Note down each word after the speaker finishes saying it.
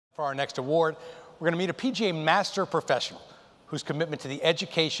For our next award, we're going to meet a PGA Master Professional whose commitment to the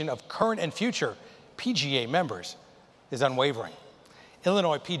education of current and future PGA members is unwavering.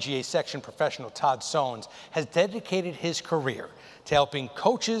 Illinois PGA Section Professional Todd Sones has dedicated his career to helping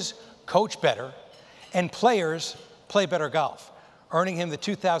coaches coach better and players play better golf, earning him the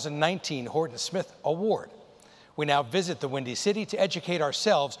 2019 Horton Smith Award. We now visit the Windy City to educate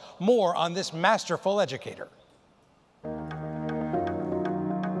ourselves more on this masterful educator.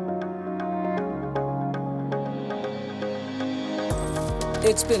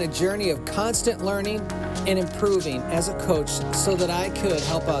 It's been a journey of constant learning and improving as a coach so that I could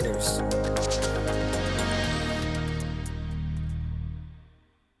help others.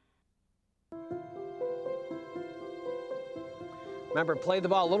 Remember, play the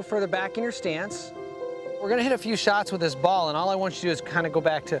ball a little further back in your stance. We're going to hit a few shots with this ball, and all I want you to do is kind of go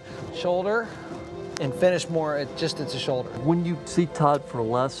back to shoulder and finish more at just at the shoulder. When you see Todd for a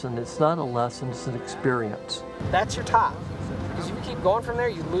lesson, it's not a lesson, it's an experience. That's your top. Because if you keep going from there,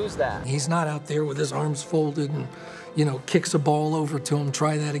 you lose that. He's not out there with his arms folded and, you know, kicks a ball over to him,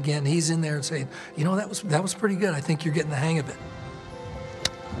 try that again. He's in there and saying, you know, that was pretty good. I think you're getting the hang of it.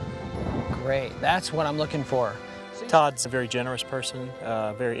 Great. That's what I'm looking for. Todd's a very generous person,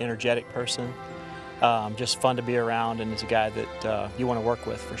 very energetic person, just fun to be around, and he's a guy that you want to work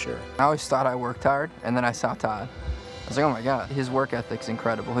with for sure. I always thought I worked hard, and then I saw Todd. I was like, oh my God, his work ethic's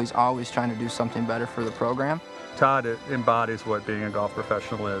incredible. He's always trying to do something better for the program. Todd embodies what being a golf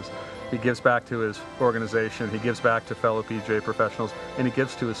professional is. He gives back to his organization, he gives back to fellow PGA professionals, and he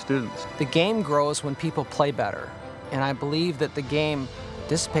gives to his students. The game grows when people play better, and I believe that the game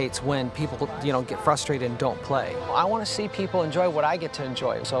dissipates when people, you know, get frustrated and don't play. I want to see people enjoy what I get to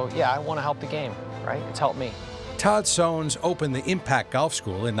enjoy. So yeah, I want to help the game, right? It's helped me. Todd Sones opened the Impact Golf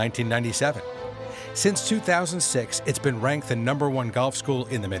School in 1997. Since 2006, it's been ranked the #1 golf school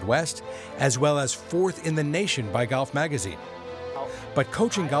in the Midwest, as well as 4th in the nation by Golf Magazine. But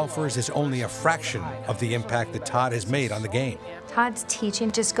coaching golfers is only a fraction of the impact that Todd has made on the game. Todd's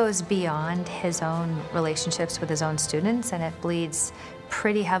teaching just goes beyond his own relationships with his own students, and it bleeds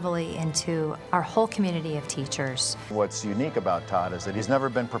pretty heavily into our whole community of teachers. What's unique about Todd is that he's never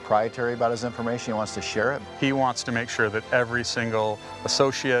been proprietary about his information. He wants to share it. He wants to make sure that every single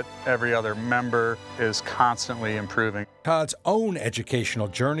associate, every other member is constantly improving. Todd's own educational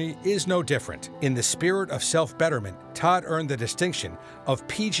journey is no different. In the spirit of self-betterment, Todd earned the distinction of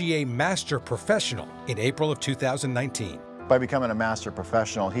PGA Master Professional in April of 2019. By becoming a master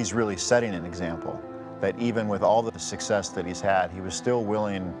professional, he's really setting an example that even with all the success that he's had, he was still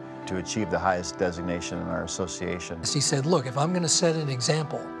willing to achieve the highest designation in our association. He said, look, if I'm going to set an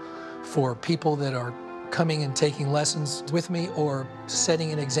example for people that are coming and taking lessons with me or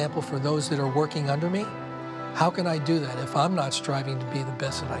setting an example for those that are working under me, how can I do that if I'm not striving to be the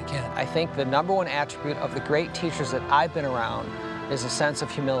best that I can? I think the #1 attribute of the great teachers that I've been around is a sense of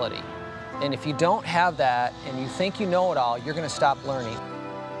humility. And if you don't have that and you think you know it all, you're going to stop learning.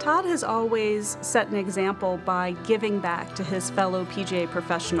 Todd has always set an example by giving back to his fellow PGA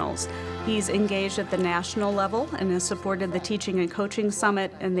professionals. He's engaged at the national level and has supported the Teaching and Coaching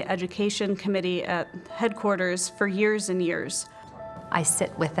Summit and the Education Committee at headquarters for years and years. I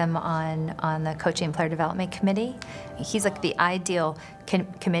sit with him on the Coaching and Player Development Committee. He's like the ideal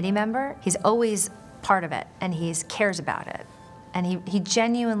committee member. He's always part of it, and he cares about it. And he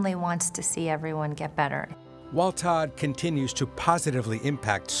genuinely wants to see everyone get better. While Todd continues to positively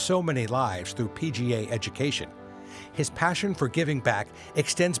impact so many lives through PGA education, his passion for giving back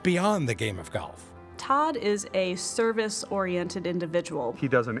extends beyond the game of golf. Todd is a service-oriented individual. He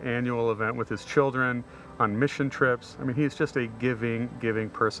does an annual event with his children, on mission trips. I mean, he's just a giving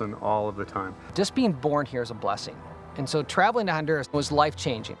person all of the time. Just being born here is a blessing. And so traveling to Honduras was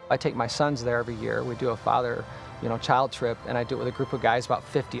life-changing. I take my sons there every year. We do a father-child trip, and I do it with a group of guys, about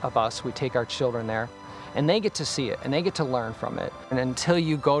 50 of us. We take our children there. And they get to see it, and they get to learn from it. And until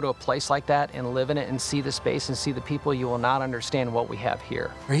you go to a place like that and live in it and see the space and see the people, you will not understand what we have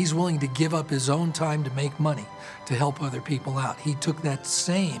here. He's willing to give up his own time to make money to help other people out. He took that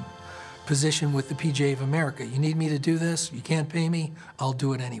same position with the PGA of America. You need me to do this? You can't pay me? I'll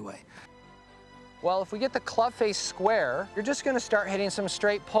do it anyway. Well, if we get the club face square, you're just going to start hitting some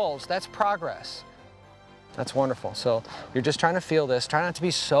straight pulls. That's progress. That's wonderful. So you're just trying to feel this. Try not to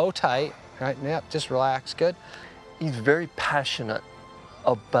be so tight. Right, yep, just relax, good. He's very passionate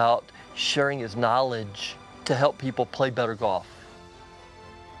about sharing his knowledge to help people play better golf.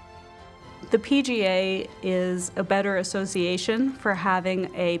 The PGA is a better association for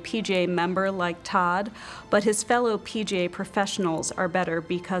having a PGA member like Todd, but his fellow PGA professionals are better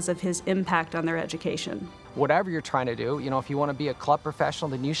because of his impact on their education. whatever you're trying to do, if you want to be a club professional,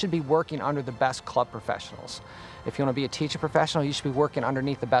 then you should be working under the best club professionals. If you want to be a teacher professional, you should be working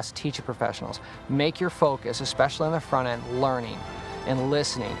underneath the best teacher professionals. Make your focus, especially on the front end, learning and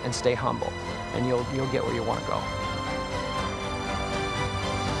listening, and stay humble, and you'll get where you want to go.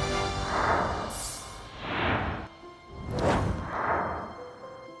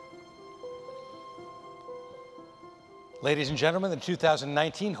 Ladies and gentlemen, the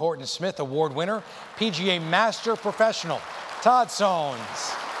 2019 Horton Smith Award winner, PGA Master Professional, Todd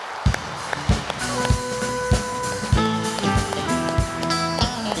Sones.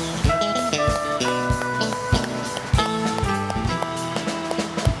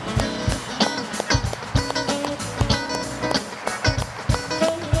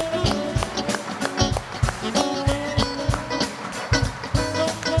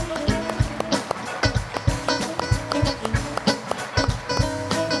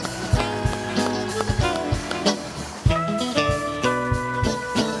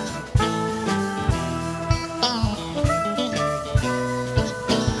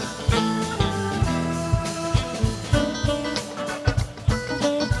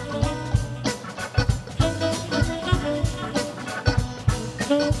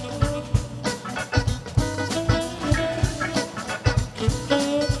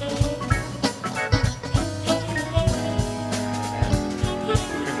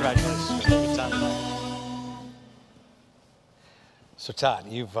 So Todd,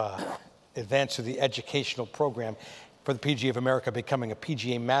 you've advanced through the educational program for the PGA of America, becoming a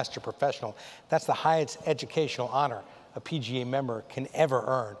PGA Master Professional. That's the highest educational honor a PGA member can ever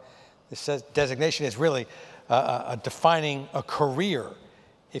earn. This designation is really defining a career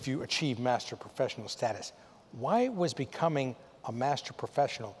if you achieve Master Professional status. Why was becoming a Master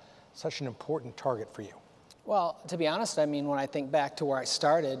Professional such an important target for you? Well, to be honest, I mean, when I think back to where I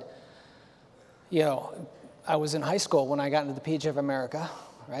started, I was in high school when I got into the PGA of America,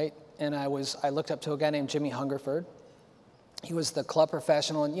 right? And I looked up to a guy named Jimmy Hungerford. He was the club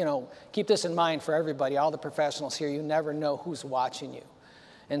professional, and keep this in mind for everybody, all the professionals here, you never know who's watching you.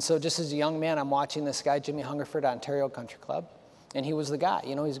 And so just as a young man, I'm watching this guy, Jimmy Hungerford, at Ontario Country Club, and he was the guy.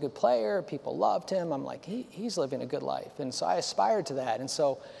 He's a good player, people loved him. I'm like, he's living a good life. And so I aspired to that. And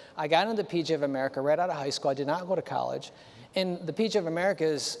so I got into the PGA of America right out of high school. I did not go to college. And the PGA of America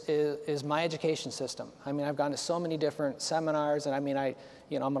is my education system. I mean, I've gone to so many different seminars, and I mean, I'm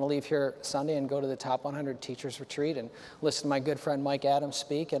going to leave here Sunday and go to the Top 100 Teachers Retreat and listen to my good friend Mike Adams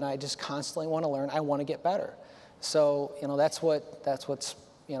speak, and I just constantly want to learn. I want to get better. So, that's what's,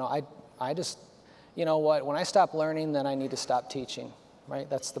 I just, when I stop learning, then I need to stop teaching, right?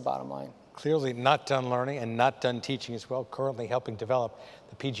 That's the bottom line. Clearly not done learning and not done teaching as well, currently helping develop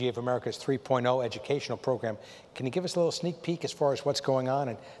the PGA of America's 3.0 educational program. Can you give us a little sneak peek as far as what's going on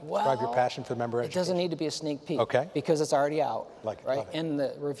and describe your passion for the member education? It doesn't need to be a sneak peek, okay, because it's already out, right? And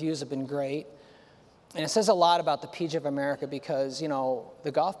the reviews have been great. And it says a lot about the PGA of America because,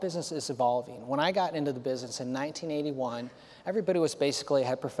 the golf business is evolving. When I got into the business in 1981, everybody was basically a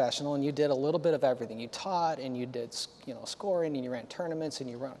head professional, and you did a little bit of everything. You taught, and you did, scoring, and you ran tournaments, and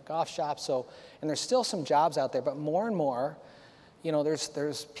you ran a golf shop. So, and there's still some jobs out there, but more and more,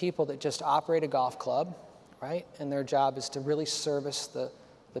 there's people that just operate a golf club, right? And their job is to really service the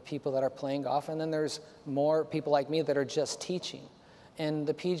people that are playing golf. And then there's more people like me that are just teaching. And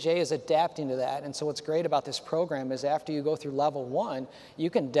the PGA is adapting to that. And so what's great about this program is after you go through level 1, you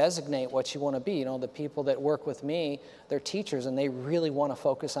can designate what you want to be. The people that work with me, they're teachers, and they really want to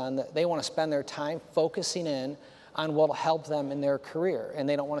focus on they want to spend their time focusing in on what will help them in their career. And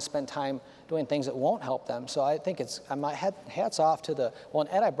they don't want to spend time doing things that won't help them. So I think my hats off to and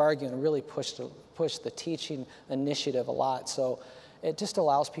Ed Ibargian really pushed the teaching initiative a lot. So it just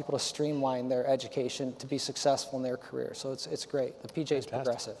allows people to streamline their education to be successful in their career. So it's great. The PGA is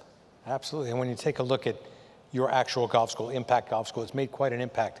progressive. Absolutely. And when you take a look at your actual golf school, Impact Golf School, it's made quite an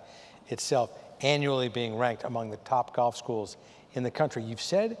impact itself, annually being ranked among the top golf schools in the country. You've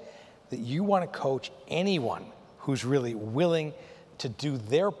said that you want to coach anyone who's really willing to do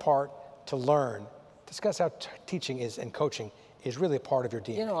their part to learn. Discuss how teaching is and coaching is really a part of your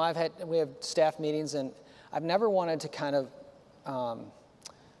DNA. We have staff meetings, and I've never wanted to kind of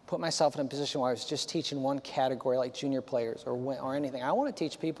put myself in a position where I was just teaching one category like junior players or anything. I want to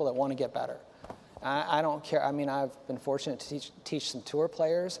teach people that want to get better. I don't care. I mean, I've been fortunate to teach some tour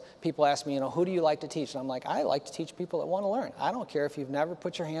players. People ask me, who do you like to teach? And I'm like, I like to teach people that want to learn. I don't care if you've never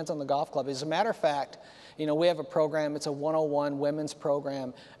put your hands on the golf club. As a matter of fact, we have a program, it's a 101 women's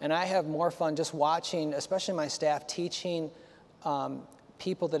program, and I have more fun just watching, especially my staff, teaching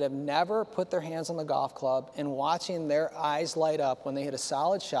people that have never put their hands on the golf club and watching their eyes light up when they hit a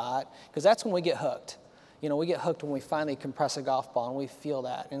solid shot, because that's when we get hooked. You know, we get hooked when we finally compress a golf ball and we feel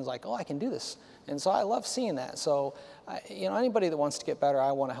that, and it's like, oh, I can do this. And so I love seeing that. So, you know, anybody that wants to get better,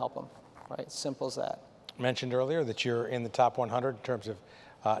 I want to help them, right? Simple as that. You mentioned earlier that you're in the top 100 in terms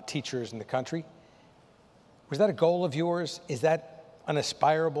of teachers in the country. Was that a goal of yours? Is that an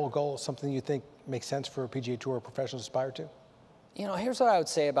aspirable goal, something you think makes sense for a PGA Tour professional to aspire to? You know, here's what I would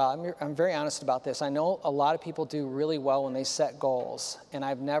say about it. I'm very honest about this. I know a lot of people do really well when they set goals, and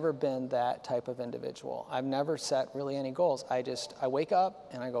I've never been that type of individual. I've never set really any goals. I wake up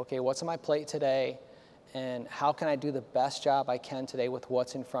and I go, okay, what's on my plate today, and how can I do the best job I can today with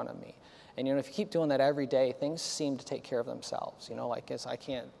what's in front of me? And, you know, if you keep doing that every day, things seem to take care of themselves. You know, like I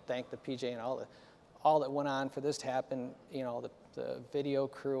can't thank the PGA and all that went on for this to happen, you know, the video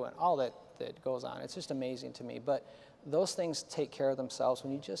crew and all that goes on. It's just amazing to me. But those things take care of themselves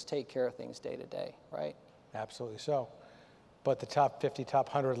when you just take care of things day to day, right? Absolutely so. But the top 50, top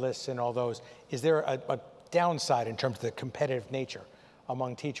 100 lists and all those, is there a downside in terms of the competitive nature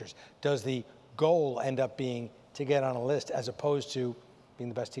among teachers? Does the goal end up being to get on a list as opposed to being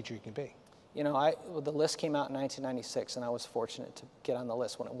the best teacher you can be? You know, the list came out in 1996, and I was fortunate to get on the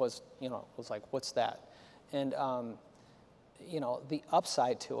list when it was, you know, it was like, what's that? And, you know, the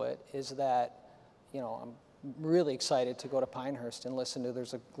upside to it is that, you know, I'm really excited to go to Pinehurst and listen to,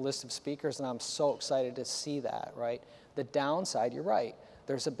 there's a list of speakers, and I'm so excited to see that, right? The downside, you're right,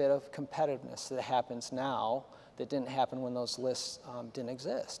 there's a bit of competitiveness that happens now that didn't happen when those lists didn't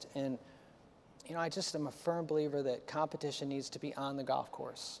exist. And, you know, I just am a firm believer that competition needs to be on the golf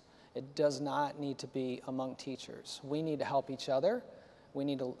course. It does not need to be among teachers. We need to help each other. We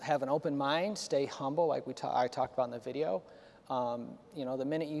need to have an open mind, stay humble, like I talked about in the video. You know, the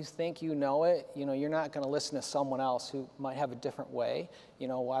minute you think you know it, you know, you're not going to listen to someone else who might have a different way. You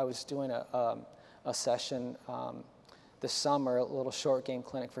know, I was doing a session this summer, a little short game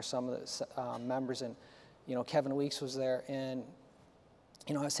clinic for some of the members, and, you know, Kevin Weeks was there, and,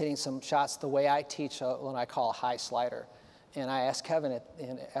 you know, I was hitting some shots the way I teach what I call a high slider. And I asked Kevin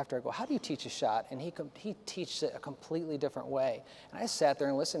after, I go, how do you teach a shot? And he teaches it a completely different way. And I sat there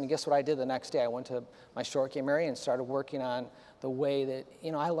and listened, and guess what I did the next day? I went to my short game area and started working on the way that,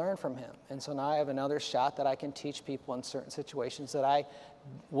 you know, I learned from him. And so now I have another shot that I can teach people in certain situations that I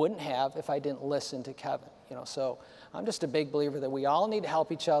wouldn't have if I didn't listen to Kevin. You know, so I'm just a big believer that we all need to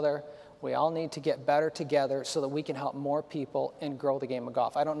help each other. We all need to get better together so that we can help more people and grow the game of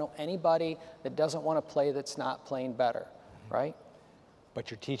golf. I don't know anybody that doesn't want to play that's not playing better. Right?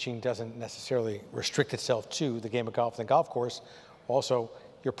 But your teaching doesn't necessarily restrict itself to the game of golf and the golf course. Also,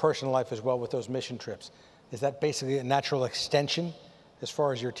 your personal life as well with those mission trips. Is that basically a natural extension as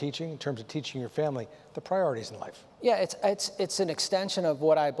far as your teaching, in terms of teaching your family the priorities in life? Yeah, it's an extension of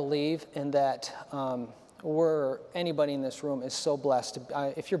what I believe in that anybody in this room is so blessed.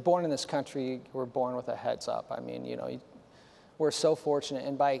 If you're born in this country, we're born with a heads up. I mean, you know, we're so fortunate,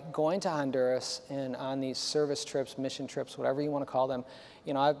 and by going to Honduras and on these service trips, mission trips, whatever you want to call them,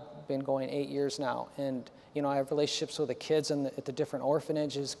 you know, I've been going 8 years now, and, you know, I have relationships with the kids at the different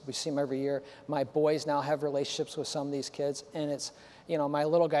orphanages. We see them every year. My boys now have relationships with some of these kids, and it's, you know, my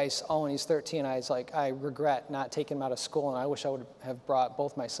little guy's Owen, he's 13. I regret not taking him out of school, and I wish I would have brought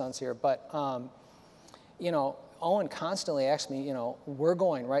both my sons here, but, you know, Owen constantly asks me, you know, we're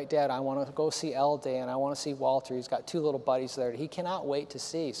going, right, Dad? I want to go see L Day, and I want to see Walter. He's got 2 little buddies there. He cannot wait to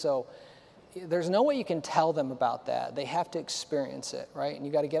see. So there's no way you can tell them about that. They have to experience it, right? And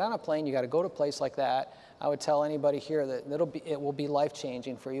you got to get on a plane. You got to go to a place like that. I would tell anybody here that it will be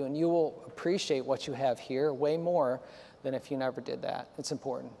life-changing for you, and you will appreciate what you have here way more than if you never did that. It's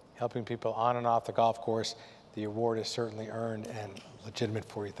important. Helping people on and off the golf course, the award is certainly earned and legitimate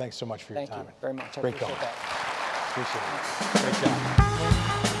for you. Thanks so much for your time. Thank you very much. Great golf. That. Appreciate it. Great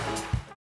job.